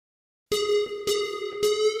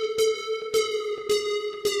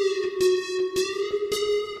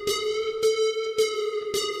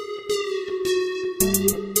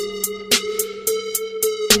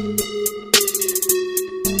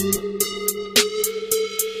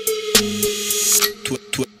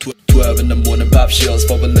12 in the morning, pop shells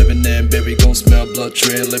for a living, and baby gon' smell blood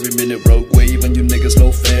trail every minute. Rogue wave and you niggas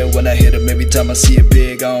no fair. When I hit 'em, every time I see it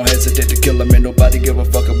big, I don't hesitate to kill 'em. Ain't nobody give a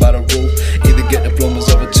fuck about a rule. Either get diplomas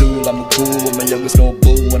or a tool. I'm a cool with my youngest no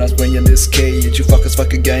boo. When I was bringing this cage, you fuckers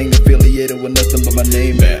fuck a gang affiliated with nothing but my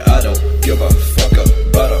name. Man, I don't give a fuck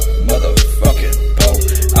about a motherfucking pole.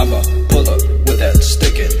 I'ma pull up with that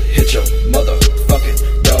stick and hit your motherfucking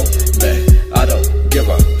door. Man, I don't give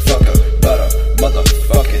a fuck about a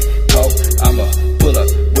motherfucking pole. I'ma pull up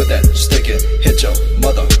with that stick and hit your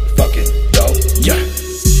motherfucking door. Yeah.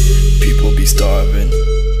 People be starving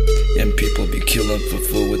and people be killing for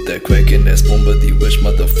food with that crack and that spoon. But the rich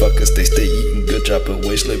motherfuckers, they stay eating good, dropping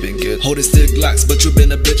waste, living good. Holding stick glocks, but you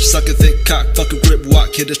been a bitch, sucking thick cock. Fuck a grip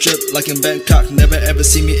walk, hit a strip like in Bangkok. Never ever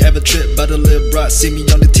see me ever trip by the lip broad. See me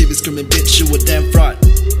on the TV screaming, bitch, you a damn fraud.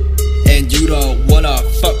 And you don't wanna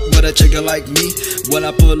fuck with a Chigga like me. When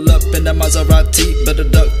I pull up in the Maserati, better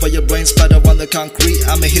duck for your brain spider on the concrete.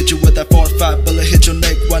 I'ma hit you with that 4-5 bullet, hit your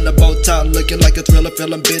neck, run the bow tie, looking like a thriller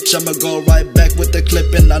film, bitch. I'ma go right back with the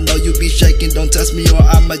clip, and I know you be shaking. Don't test me or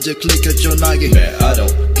I'ma just click at your noggin. Man, I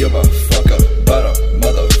don't give a fuck about a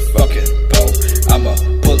motherfucking pole. I'ma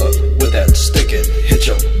pull up with that stick and hit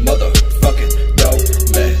your motherfucking door.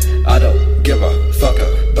 Man, I don't give a fuck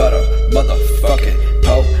about a motherfucking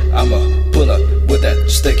pole. I'ma pull up with that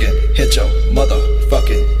stick and hit your mother